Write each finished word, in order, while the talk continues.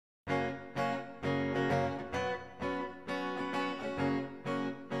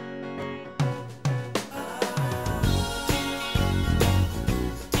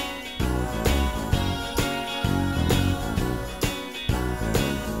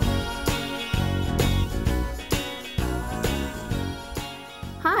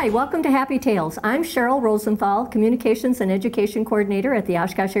Hi, welcome to Happy Tales. I'm Cheryl Rosenthal, Communications and Education Coordinator at the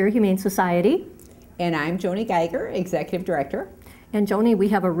Oshkosh Area Humane Society. And I'm Joni Geiger, Executive Director. And Joni, we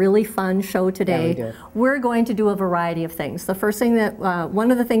have a really fun show today. Yeah, we do. We're going to do a variety of things. The first thing that,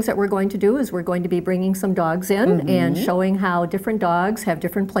 one of the things that we're going to do is we're going to be bringing some dogs in and showing how different dogs have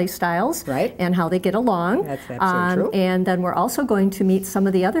different play styles and how they get along. That's absolutely true. And then we're also going to meet some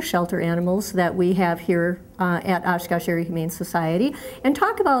of the other shelter animals that we have here at Oshkosh Area Humane Society and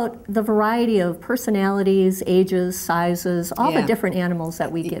talk about the variety of personalities, ages, sizes, all the different animals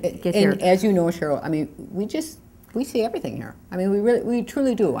that we get here. And as you know, Cheryl, I mean, we see everything here. I mean, we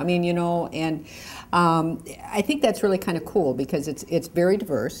truly do. I mean, you know, and I think that's really kind of cool because it's very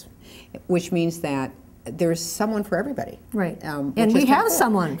diverse, which means that there's someone for everybody. Right. And we have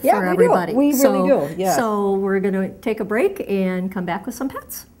someone for everybody. We really do, yes. So we're going to take a break and come back with some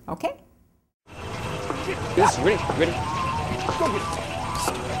pets. Okay. Yes, ready. Go get it.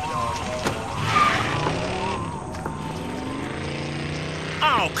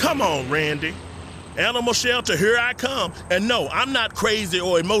 Oh, come on, Randy. Animal shelter, here I come. And no, I'm not crazy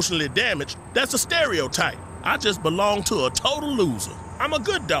or emotionally damaged. That's a stereotype. I just belong to a total loser. I'm a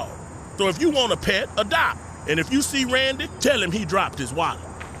good dog. So if you want a pet, adopt. And if you see Randy, tell him he dropped his wallet.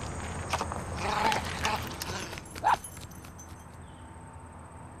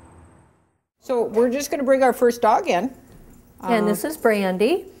 So we're just going to bring our first dog in. And this is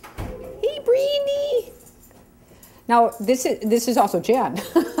Brandy. Hey, Brandy. Now, this is also Jen.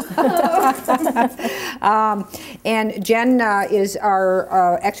 And Jen is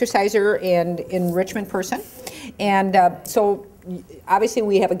our exerciser and enrichment person. And so obviously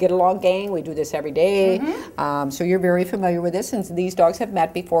we have a get-along gang. We do this every day. So you're very familiar with this, and these dogs have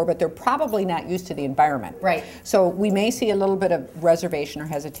met before, but they're probably not used to the environment. Right. So we may see a little bit of reservation or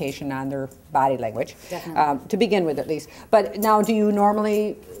hesitation on their body language, to begin with at least. But now, do you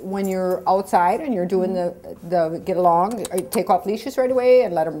normally, when you're outside and you're doing the get-along, take off leashes right away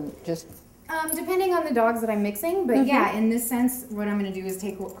and let them just... Depending on the dogs that I'm mixing, but yeah, in this sense, what I'm going to do is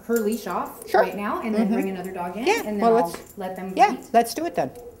take her leash off right now and then bring another dog in, and then I'll let them Yeah, eat. let's do it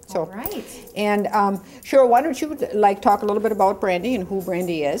then. So, All right. And Cheryl, why don't you talk a little bit about Brandy and who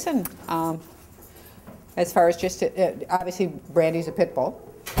Brandy is, and as far as just obviously Brandy's a pit bull,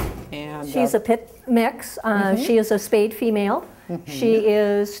 and She's a pit mix. She is a spayed female. She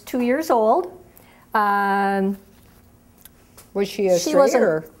is 2 years old. Was she a stray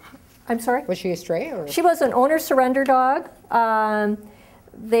or? I'm sorry? Was she a stray or? She was an owner surrender dog.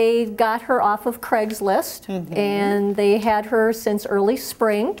 They got her off of Craigslist, and they had her since early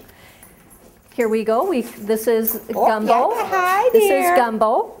spring. Here we go. This is Gumbo. Hi there. This is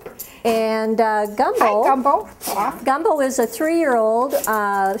Gumbo. And Gumbo. Hi, Gumbo. Gumbo is a 3-year-old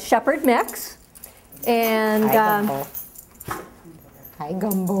shepherd mix. And Hi, Gumbo. Hi,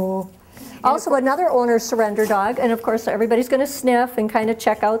 Gumbo. Also another owner surrender dog, and of course everybody's going to sniff and kind of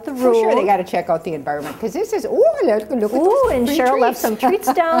check out the room. For sure, they got to check out the environment because this is look at those and free Cheryl treats. left some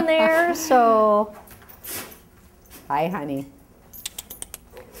treats down there. So, hi, honey.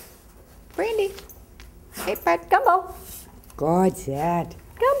 Brandy. Hey, bud. Gumbo. God's that.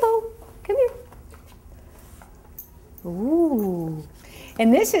 Gumbo, come here. Ooh.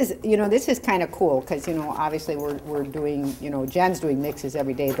 And this is, this is kind of cool because, obviously we're doing, Jen's doing mixes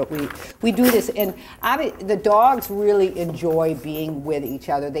every day, but we do this, and the dogs really enjoy being with each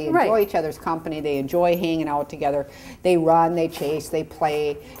other. They enjoy each other's company. They enjoy hanging out together. They run, they chase, they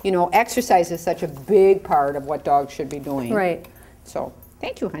play. Exercise is such a big part of what dogs should be doing. Right. So,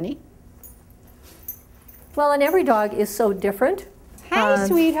 thank you, honey. Well, and every dog is so different. Hi,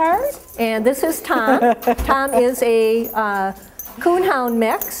 sweetheart. And this is Tom. Tom is a coonhound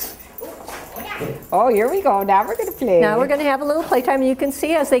mix. Oh, here we go. Now we're going to play. Now we're going to have a little playtime. You can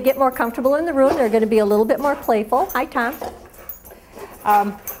see as they get more comfortable in the room, they're going to be a little bit more playful. Hi, Tom.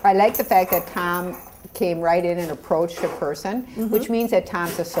 I like the fact that Tom came right in and approached a person, which means that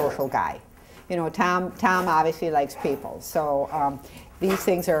Tom's a social guy. Tom obviously likes people. So these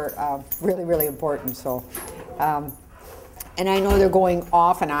things are really, really important. So, and I know they're going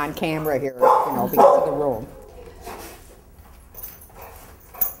off and on camera here, because of the room.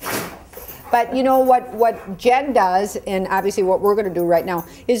 But what Jen does, and obviously what we're going to do right now,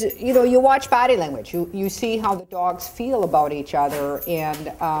 is you watch body language. You see how the dogs feel about each other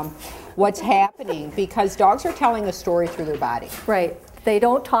and what's happening, because dogs are telling a story through their body. Right. They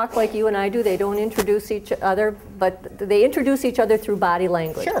don't talk like you and I do. They don't introduce each other, but they introduce each other through body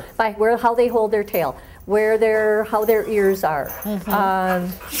language. Sure. By how they hold their tail, how their ears are,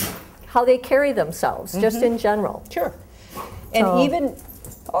 how they carry themselves, just in general. Sure. And even,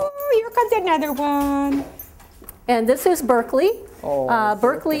 oh, here comes another one. And this is Berkeley. Oh,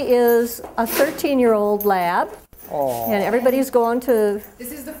 Berkeley is a 13-year-old lab. Oh. And everybody's going to...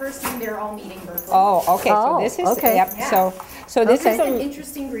 This is the first time they're all meeting Berkeley. Oh, okay. Oh, so this is okay. yep. Yeah. So this Okay. is An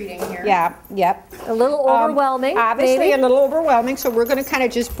interesting greeting here. yeah, yep. A little overwhelming, Obviously maybe? a little overwhelming. So we're going to kind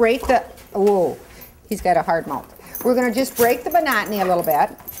of just break the. Whoa, he's got a hard mouth. We're going to just break the monotony a little bit.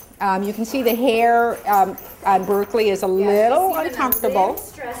 You can see the hair on Berkeley is a little uncomfortable.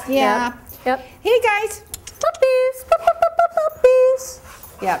 Yeah. Yep. Hey guys. Puppies. Puppies.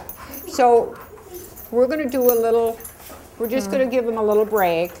 Yep. So we're going to do a little. We're just going to give him a little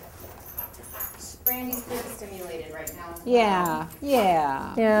break. Brandy's pretty stimulated right now. Yeah.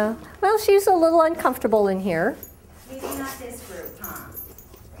 Yeah. Yeah. Well, she's a little uncomfortable in here. Maybe not this group, huh?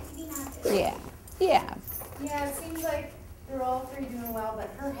 Maybe not this. Yeah. Yeah. Yeah, it seems like they're all three doing well, but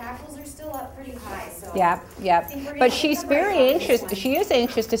her hackles are still up pretty high, so. Yep, I yep. think we're gonna But take she's a break very on this anxious. one. She is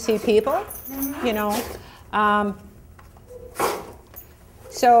anxious to see people, you know.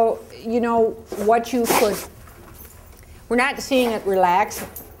 So, you know, what you could, we're not seeing it relax.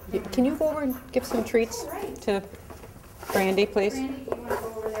 Can you go over and give some treats to Brandy, please? Brandy, you want to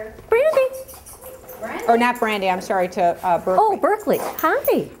go over there? Brandy. Brandy? Or not Brandy, I'm sorry, to Berkeley. Oh, Berkeley.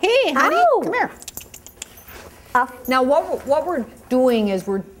 Hi. Hey, honey, Ow. come here. Now, what we're doing is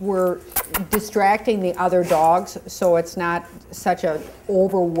we're distracting the other dogs, so it's not such a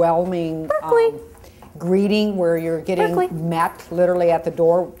overwhelming Berkeley. greeting where you're getting Berkeley. met literally at the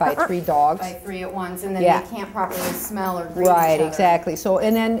door by 3 dogs. By 3 at once, and then Yeah. they can't properly smell or breathe Right, each other. exactly. So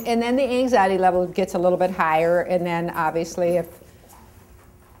and then the anxiety level gets a little bit higher, and then obviously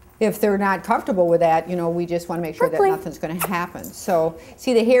if they're not comfortable with that, you know, we just want to make sure that Berkeley. nothing's going to happen. So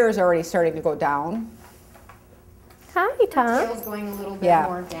see, the hair is already starting to go down. Hi, Tom. Tail's going a little bit Yeah,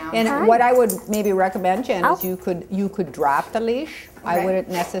 more down. and Hi. what I would maybe recommend, Jen, Ow. is you could drop the leash. I Okay. wouldn't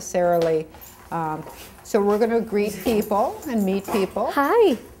necessarily. So we're going to greet people and meet people,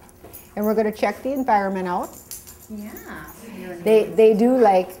 Hi. and we're going to check the environment out. Yeah. They do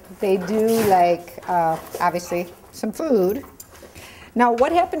like obviously some food. Now,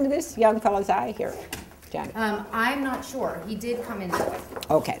 what happened to this young fella's eye here, Jen? I'm not sure. He did come in that way.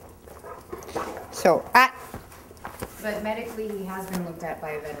 Okay. So But medically, he has been looked at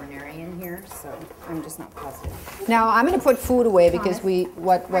by a veterinarian here, so I'm just not positive. now I'm going to put food away because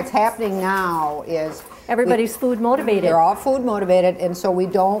what's happening now is Everybody's food motivated. they're all food motivated, and so we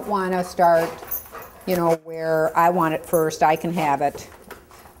don't want to start, you know, where I want it first, I can have it.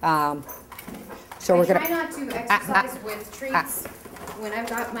 So we're I try gonna. not to exercise with treats when I've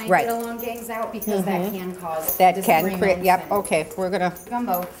got my Right. get along gangs out because that can cause That can create. disagreements Yep. and Okay. We're gonna.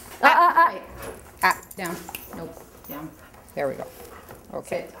 Gumbo. Right. Down. Nope. Down. There we go.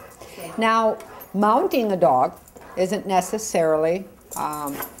 Okay. Sit. Now, mounting a dog isn't necessarily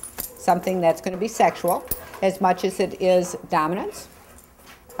something that's going to be sexual, as much as it is dominance.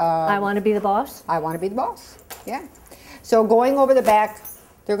 I want to be the boss. I want to be the boss. Yeah. So going over the back,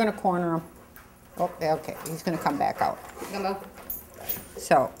 they're going to corner him. Oh, okay. He's going to come back out. Gumbo.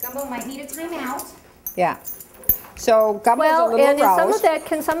 So, Gumbo might need a timeout. yeah. So Gumbo's a Well, little and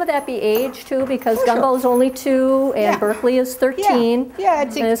aroused. some of that be age too? Because Oh, sure. Gumbo's only 2 and Yeah. Berkeley is 13. Yeah,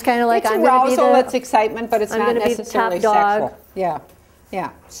 and it's kind of like it's I'm going to be arousal, the. it's excitement, but it's I'm not gonna be the top necessarily dog. sexual. Yeah, yeah.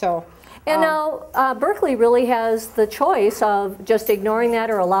 So, And now Berkeley really has the choice of just ignoring that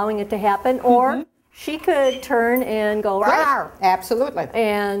or allowing it to happen, or she could turn and go "Rawr," absolutely.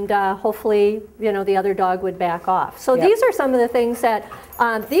 and hopefully, you know, the other dog would back off. So Yep. these are some of the things that,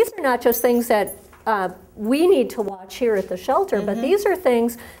 these are not just things that we need to watch here at the shelter, but these are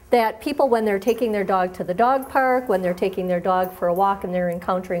things that people, when they're taking their dog to the dog park, when they're taking their dog for a walk and they're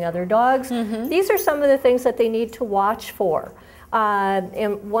encountering other dogs, these are some of the things that they need to watch for.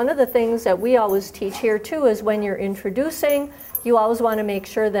 And one of the things that we always teach here too is when you're introducing, you always want to make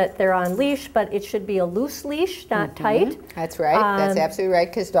sure that they're on leash, but it should be a loose leash, not tight. That's right. That's absolutely right,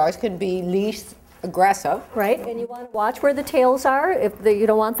 because dogs can be leash aggressive. Right, and you want to watch where the tails are. If you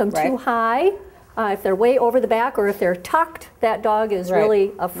don't want them Right. too high, if they're way over the back, or if they're tucked, that dog is Right.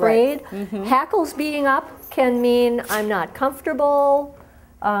 really afraid. Right. Hackles being up can mean I'm not comfortable,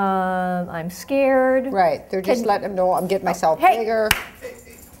 I'm scared. Right. They're just Can- letting them know I'm getting myself Hey. bigger.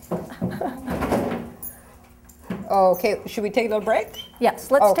 Okay, should we take a little break?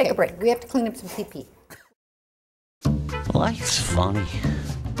 Yes, let's take Okay, a break. We have to clean up some pee-pee. Life's funny.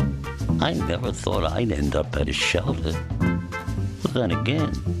 I never thought I'd end up at a shelter. But then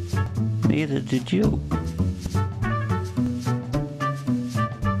again, neither did you.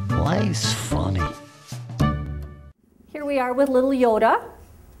 Life's funny. Here we are with little Yoda.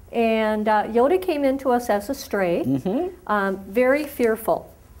 And Yoda came into us as a stray, very fearful.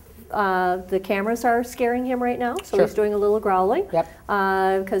 the cameras are scaring him right now, so Sure. he's doing a little growling. Yep.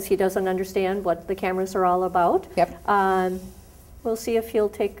 Because he doesn't understand what the cameras are all about. Yep. We'll see if he'll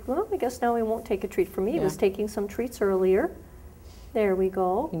take, well, I guess now he won't take a treat from me. He Yeah. was taking some treats earlier. There we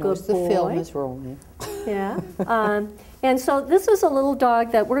go. He Good knows the boy. film is rolling. Yeah. And so this is a little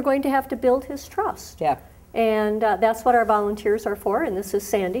dog that we're going to have to build his trust. Yeah. And that's what our volunteers are for. And this is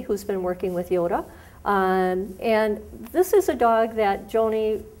Sandy, who's been working with Yoda. And this is a dog that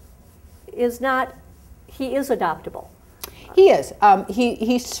Joni is not, he is adoptable. He is.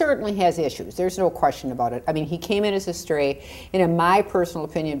 He certainly has issues. There's no question about it. I mean, he came in as a stray, and in my personal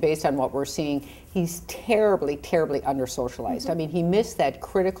opinion, based on what we're seeing, he's terribly, terribly under-socialized. I mean, he missed that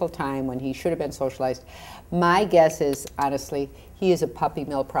critical time when he should have been socialized. My guess is, honestly, he is a puppy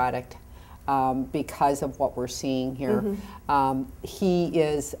mill product because of what we're seeing here. He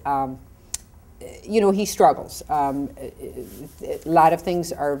is... you know, he struggles. A lot of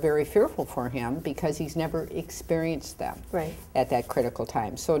things are very fearful for him because he's never experienced them at that critical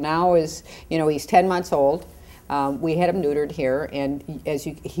time. So now is, you know, he's 10 months old. We had him neutered here, and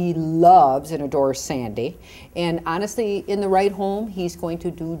he loves and adores Sandy. And honestly, in the right home, he's going to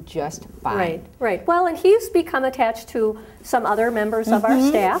do just fine. Right, right. Well, and he's become attached to some other members of our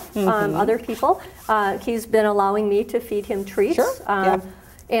staff, other people. He's been allowing me to feed him treats. Sure. Yeah.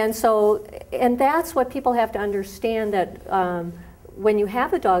 And so, and that's what people have to understand, that when you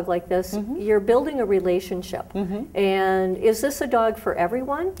have a dog like this, you're building a relationship. And is this a dog for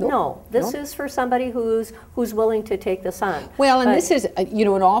everyone? Nope. No. This is for somebody who's willing to take this on. Well, and this is, you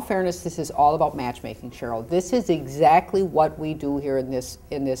know, in all fairness, this is all about matchmaking, Cheryl. This is exactly what we do here in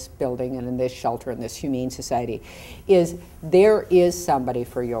this building and in this shelter, in this Humane Society, is there is somebody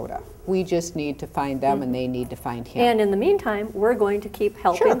for Yoda. We just need to find them, and they need to find him. And in the meantime, we're going to keep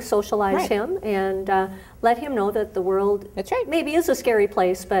helping socialize him and let him know that the world maybe is a scary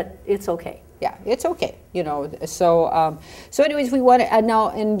place, but it's okay. Yeah, it's okay. You know, so so anyways, we want to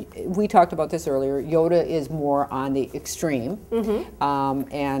now, and we talked about this earlier. Yoda is more on the extreme, and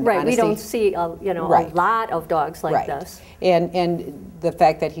honestly, we don't see a lot of dogs like this. And the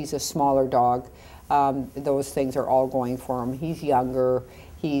fact that he's a smaller dog, those things are all going for him. He's younger.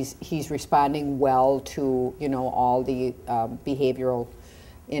 He's responding well to, you know, all the behavioral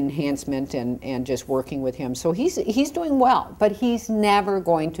enhancement and just working with him. So he's doing well, but he's never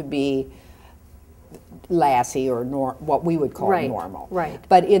going to be Lassie or what we would call normal. Right.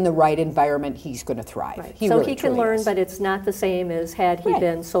 But in the right environment, he's going to thrive. Right. He so really, he can learn, but it's not the same as had he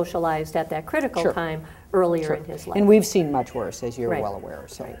been socialized at that critical time earlier in his life. And we've seen much worse, as you're well aware.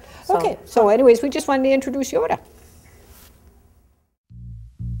 So okay. So anyways, we just wanted to introduce Yoda.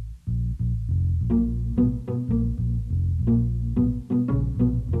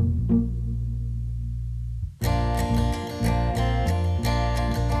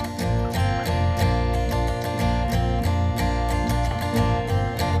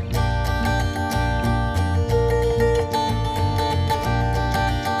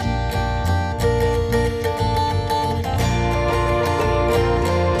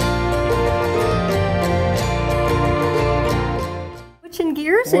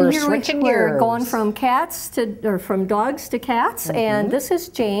 And here we're going from from dogs to cats, and this is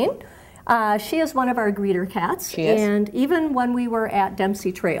Jane. She is one of our greeter cats. She is. And even when we were at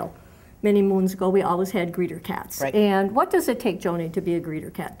Dempsey Trail many moons ago, we always had greeter cats. Right. And what does it take, Joni, to be a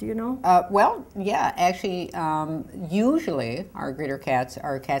greeter cat? Do you know? Well, yeah, actually, usually our greeter cats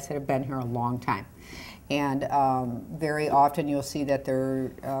are cats that have been here a long time. And very often you'll see that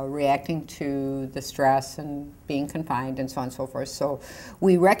they're reacting to the stress and being confined and so on and so forth. So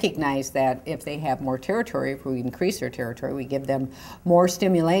we recognize that if they have more territory, if we increase their territory, we give them more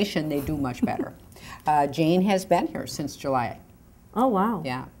stimulation, they do much better. Jane has been here since July. Oh, wow.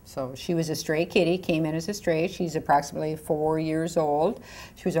 Yeah, so she was a stray kitty, came in as a stray. She's approximately 4 years old.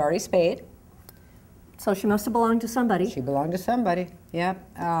 She was already spayed. So she must have belonged to somebody. She belonged to somebody, yeah,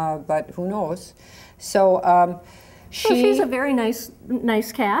 but who knows. So she's a very nice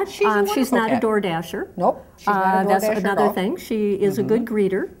cat. She's not a door dasher. Nope, she's not a door dasher. That's another thing. She is a good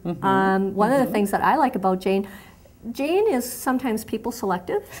greeter. One of the things that I like about Jane is sometimes people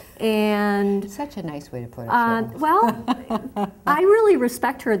selective, and such a nice way to put it. Well, I really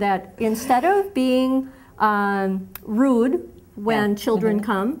respect her that instead of being rude when children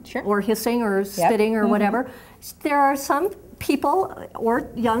come, or hissing or spitting or whatever, there are some people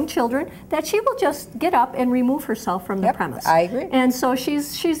or young children that she will just get up and remove herself from the premise. I agree. And so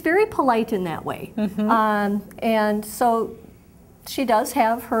she's very polite in that way. And so She does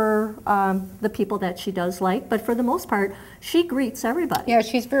have her, the people that she does like, but for the most part, she greets everybody. Yeah,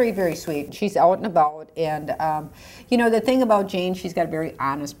 she's very, very sweet. She's out and about, and you know, the thing about Jane, she's got a very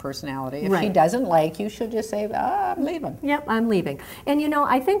honest personality. If she doesn't like you, she'll just say, I'm leaving. Yep, I'm leaving. And you know,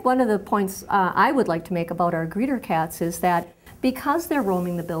 I think one of the points I would like to make about our greeter cats is that because they're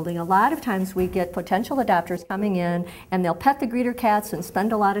roaming the building, a lot of times we get potential adopters coming in and they'll pet the greeter cats and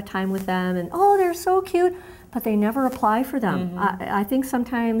spend a lot of time with them, and oh, they're so cute, but they never apply for them. I think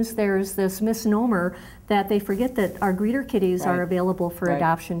sometimes there's this misnomer that they forget that our greeter kitties are available for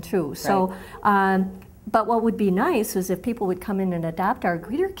adoption too. So, but what would be nice is if people would come in and adopt our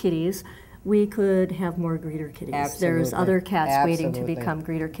greeter kitties, we could have more greeter kitties. Absolutely. There's other cats waiting to become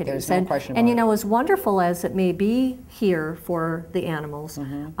greeter kitties. There's no question and you about know, as wonderful as it may be here for the animals,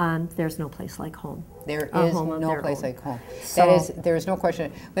 there's no place like home. There is no place like home. So, there's no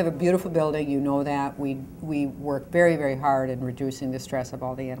question. We have a beautiful building, you know that. We work very, very hard in reducing the stress of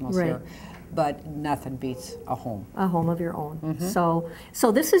all the animals here. But nothing beats a home. A home of your own. So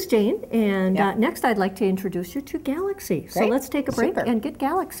this is Jane, and next I'd like to introduce you to Galaxy. So let's take a break and get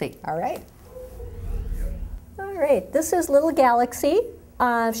Galaxy. All right. All right, this is little Galaxy.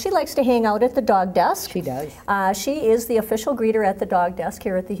 She likes to hang out at the dog desk. She does. She is the official greeter at the dog desk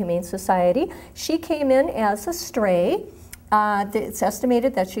here at the Humane Society. She came in as a stray. It's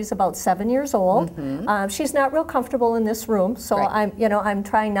estimated that she's about 7 years old. She's not real comfortable in this room, so I'm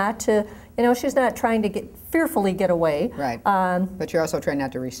trying not to, she's not trying to fearfully get away. Right. But you're also trying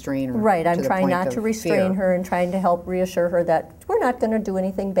not to restrain her. Right. I'm trying not to restrain her and trying to help reassure her that we're not going to do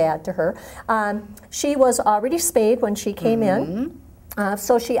anything bad to her. She was already spayed when she came in.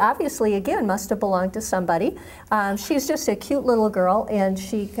 So she obviously, again, must have belonged to somebody. She's just a cute little girl, and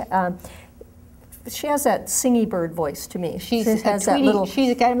she has that singy bird voice to me. She's kind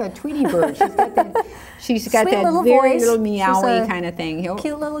of a Tweety bird. She's got that little very voice. little meowy kind of thing.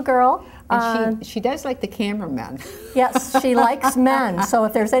 Cute little girl. And she does like the cameramen. Yes, she likes men. So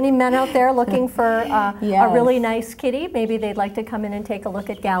if there's any men out there looking for a really nice kitty, maybe they'd like to come in and take a look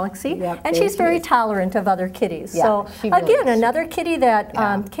at Galaxy. Yep, and she's very tolerant of other kitties. Yeah, so really again, another kitty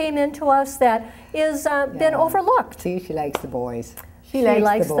that came into us that is been overlooked. See, she likes the boys. She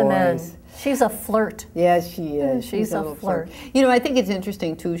likes the men. She's a flirt. Yes, she is. She's a flirt. I think it's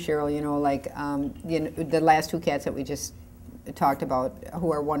interesting too, Cheryl. The last two cats that we just talked about,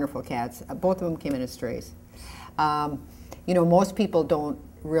 who are wonderful cats, both of them came in as strays. Most people don't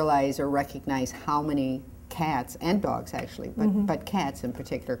realize or recognize how many cats and dogs actually, but cats in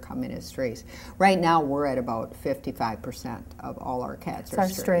particular come in as strays. Right now we're at about 55% of all our cats are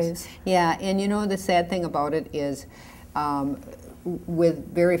strays. Yeah, and the sad thing about it is,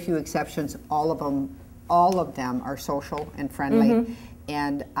 with very few exceptions, all of them are social and friendly,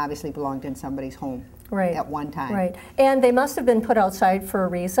 and obviously belonged in somebody's home at one time. Right, and they must have been put outside for a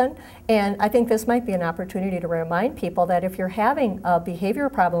reason, and I think this might be an opportunity to remind people that if you're having a behavior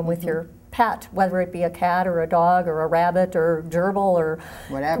problem with your pet, whether it be a cat or a dog or a rabbit or gerbil or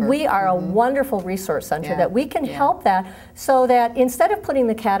whatever, we are a wonderful resource center that we can help that, so that instead of putting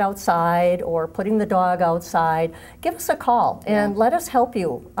the cat outside or putting the dog outside, give us a call and let us help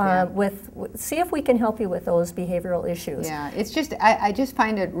you see if we can help you with those behavioral issues. Yeah, it's just, I just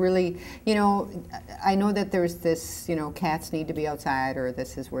find it really, I know that there's this, cats need to be outside, or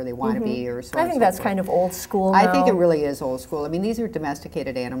this is where they want to be, or so. I think that's kind of old school now. I think it really is old school. I mean, these are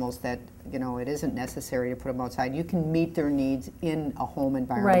domesticated animals that it isn't necessary to put them outside. You can meet their needs in a home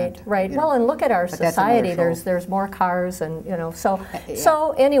environment. Right. Well, and look at our society. There's more cars, and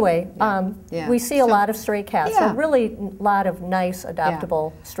so anyway, we see a lot of stray cats. A really lot of nice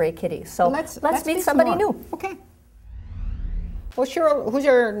adoptable stray kitties. So let's meet somebody new. Okay. Well, Cheryl, who's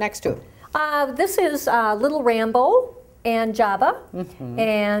your next two? This is little Rambo and Jabba,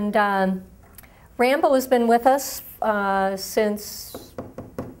 and Rambo has been with us since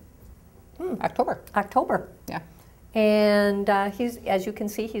October. Yeah. And he's, as you can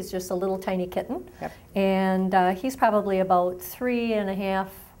see, he's just a little tiny kitten. Yep. And he's probably about 3.5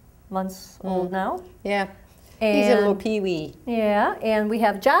 months old now. Yeah. And he's a little peewee. Yeah. And we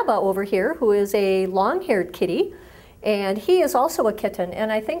have Jabba over here, who is a long-haired kitty. And he is also a kitten.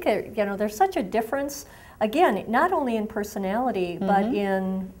 And I think, there's such a difference, again, not only in personality, but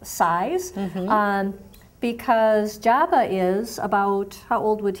in size. Because Jabba is about, how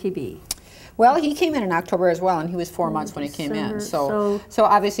old would he be? Well, he came in October as well, and he was 4 months when he came in. So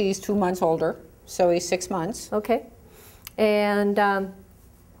obviously he's 2 months older, so he's 6 months. Okay. And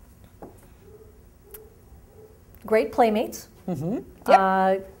great playmates.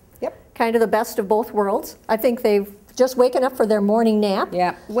 Yep. Kind of the best of both worlds. I think they've just waking up for their morning nap.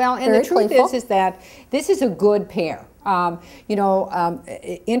 Yeah. Well, and Very the truth playful. is that this is a good pair.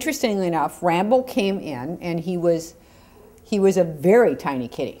 Interestingly enough, Rambo came in and he was a very tiny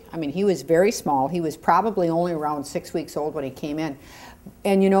kitty. I mean, he was very small. He was probably only around 6 weeks old when he came in.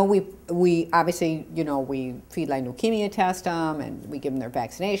 And we obviously, we feline leukemia test them, and we give them their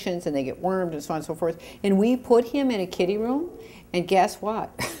vaccinations, and they get wormed and so on and so forth. And we put him in a kitty room, and guess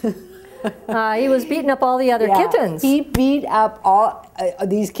what? He was beating up all the other kittens. He beat up all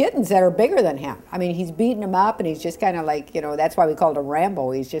these kittens that are bigger than him. I mean, he's beating them up, and he's just kind of like, that's why we called him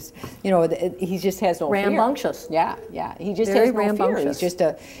Rambo. He's just, he just has no fear. Rambunctious. Yeah. He just Very has no fear. rambunctious.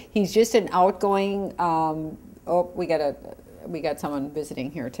 He's just an outgoing. We got someone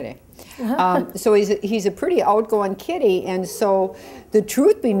visiting here today. So he's a pretty outgoing kitty, and so the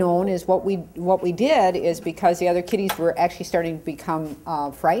truth be known is what we did is, because the other kitties were actually starting to become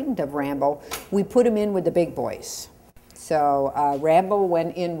frightened of Rambo, we put him in with the big boys. So Rambo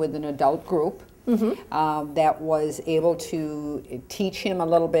went in with an adult group that was able to teach him a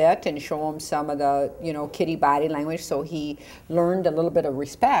little bit and show him some of the kitty body language. So he learned a little bit of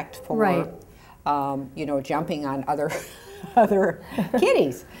respect for jumping on other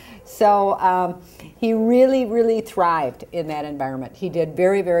kitties. So he really, really thrived in that environment. He did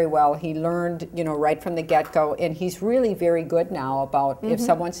very, very well. He learned, right from the get-go, and he's really very good now about if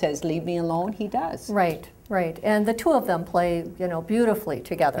someone says, leave me alone, he does. Right. And the two of them play, beautifully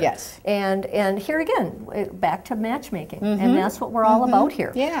together. Yes. And here again, back to matchmaking, and that's what we're all about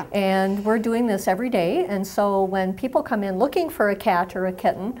here. Yeah. And we're doing this every day, and so when people come in looking for a cat or a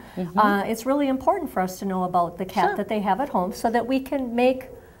kitten, it's really important for us to know about the cat that they have at home, so that we can make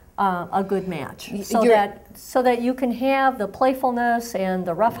a good match, so that you can have the playfulness and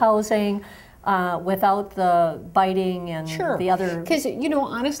the roughhousing without the biting and the other. Because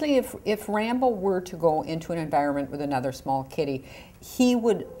honestly, if Rambo were to go into an environment with another small kitty, he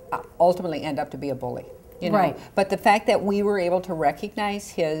would ultimately end up to be a bully. Right. But the fact that we were able to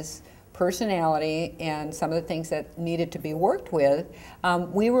recognize his personality and some of the things that needed to be worked with,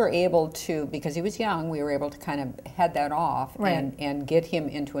 we were able to, because he was young, we were able to kind of head that off and get him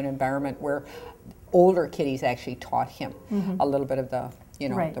into an environment where older kitties actually taught him a little bit of the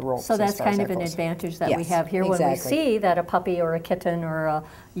the ropes. So that's kind of an advantage that we have here when we see that a puppy or a kitten or a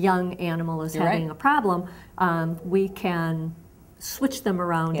young animal is having a problem. We can switch them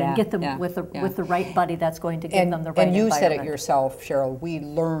around and get them with the right buddy that's going to give them the right environment. And you said it yourself, Cheryl, we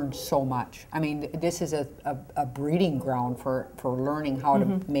learned so much. I mean, this is a breeding ground for learning how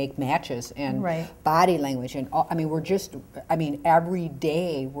to make matches and body language. And every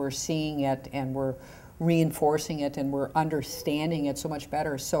day we're seeing it and we're reinforcing it and we're understanding it so much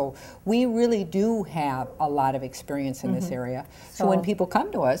better. So we really do have a lot of experience in this area. So when people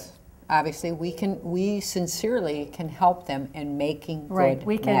come to us, obviously we sincerely can help them in making good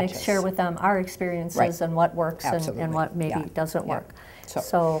we can matches. Share with them our experiences and what works and what maybe doesn't work.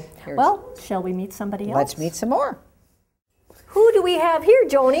 So shall we meet somebody else? Let's meet some more. Who do we have here,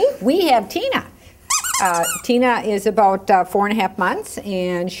 Joni? We have Tina. Tina is about 4.5 months,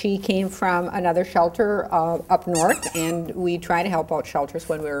 and she came from another shelter up north, and we try to help out shelters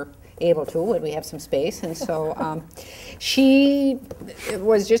when we're able to, when we have some space. And so she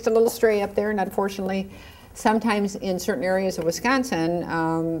was just a little stray up there, and unfortunately, sometimes in certain areas of Wisconsin,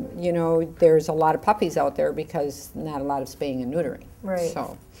 there's a lot of puppies out there because not a lot of spaying and neutering. Right.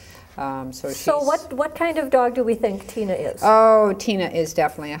 So what kind of dog do we think Tina is? Oh, Tina is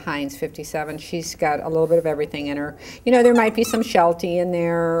definitely a Heinz 57. She's got a little bit of everything in her. There might be some Sheltie in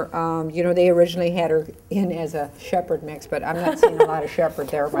there. They originally had her in as a Shepherd mix, but I'm not seeing a lot of Shepherd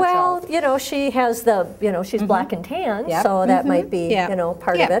there myself. Well, she has she's black and tan, so that might be,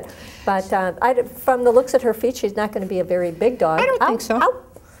 part of it. But from the looks at her feet, she's not going to be a very big dog. I don't think so. Ow.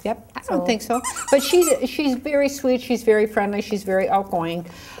 Yep, I don't think so. But she's very sweet. She's very friendly. She's very outgoing.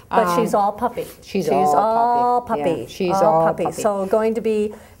 But she's all puppy. She's all puppy. Yeah, she's all puppy. So going to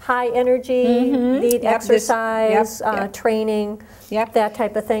be high energy, need exercise, training, that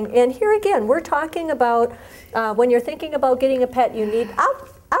type of thing. And here again, we're talking about when you're thinking about getting a pet, you need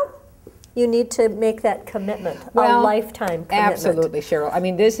you need to make that commitment, a lifetime commitment. Absolutely, Cheryl. I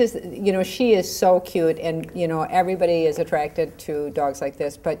mean, this is, she is so cute, and, everybody is attracted to dogs like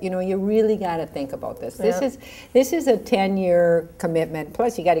this, but, you really got to think about this. This is a 10-year commitment,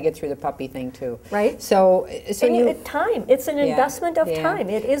 plus you got to get through the puppy thing, too. Right. Time. It's an investment of time.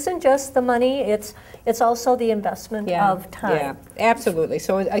 It isn't just the money, it's also the investment of time. Yeah, absolutely.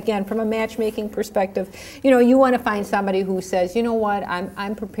 So, again, from a matchmaking perspective, you want to find somebody who says, you know what,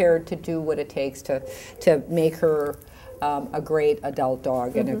 I'm prepared to do what it takes to make her a great adult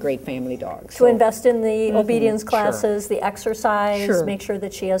dog and a great family dog. To invest in the obedience classes, Sure. the exercise, Sure. make sure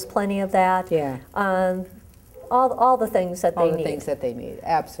that she has plenty of that. Yeah. All the things that All they the need. things that they need,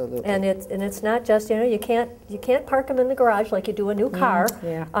 absolutely. And it's not just, you can't park them in the garage like you do a new car.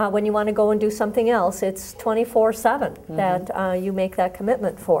 yeah. When you want to go and do something else, it's 24/7 that you make that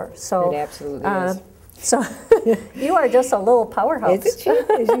commitment for. So It absolutely is. So you are just a little powerhouse. Isn't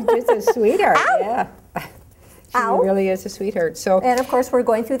she? She's just a sweetheart. Yeah. She Ow. really is a sweetheart. So And of course, we're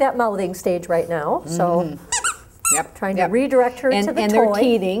going through that mouthing stage right now. So yep, trying yep. to redirect her and, to the and toy. they're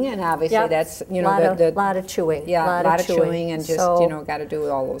teething, and obviously Yep. that's lot of chewing. yeah, a lot of chewing, and just So- got to do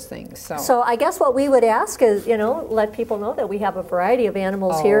all those things. So I guess what we would ask is, let people know that we have a variety of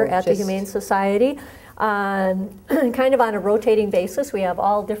animals here at the just- Humane Society. Kind of on a rotating basis, we have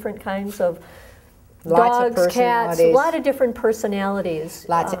all different kinds of Lots of dogs, cats, a personalities. lot of different personalities.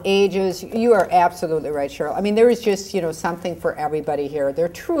 Lots of ages. You are absolutely right, Cheryl. I mean, there is just something for everybody here. There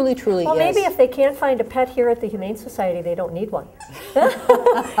truly, truly Well, is. maybe if they can't find a pet here at the Humane Society, they don't need one.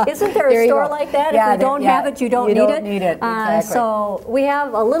 Isn't there There a you store go. like that? Yeah, if you don't have it, you don't you need don't it. need it, exactly. So we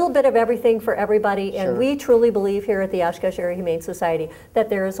have a little bit of everything for everybody, and Sure. we truly believe here at the Oshkosh Area Humane Society that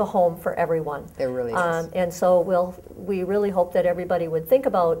there is a home for everyone. There really is. And so we really hope that everybody would think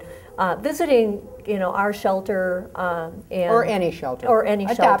about visiting, our shelter, and Or any shelter. or any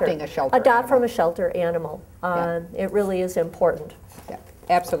shelter. Adopting a shelter Adopt from animal. a shelter animal. Yeah. It really is important. Yeah,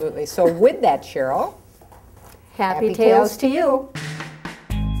 absolutely. So with that, Cheryl, Happy tales to you.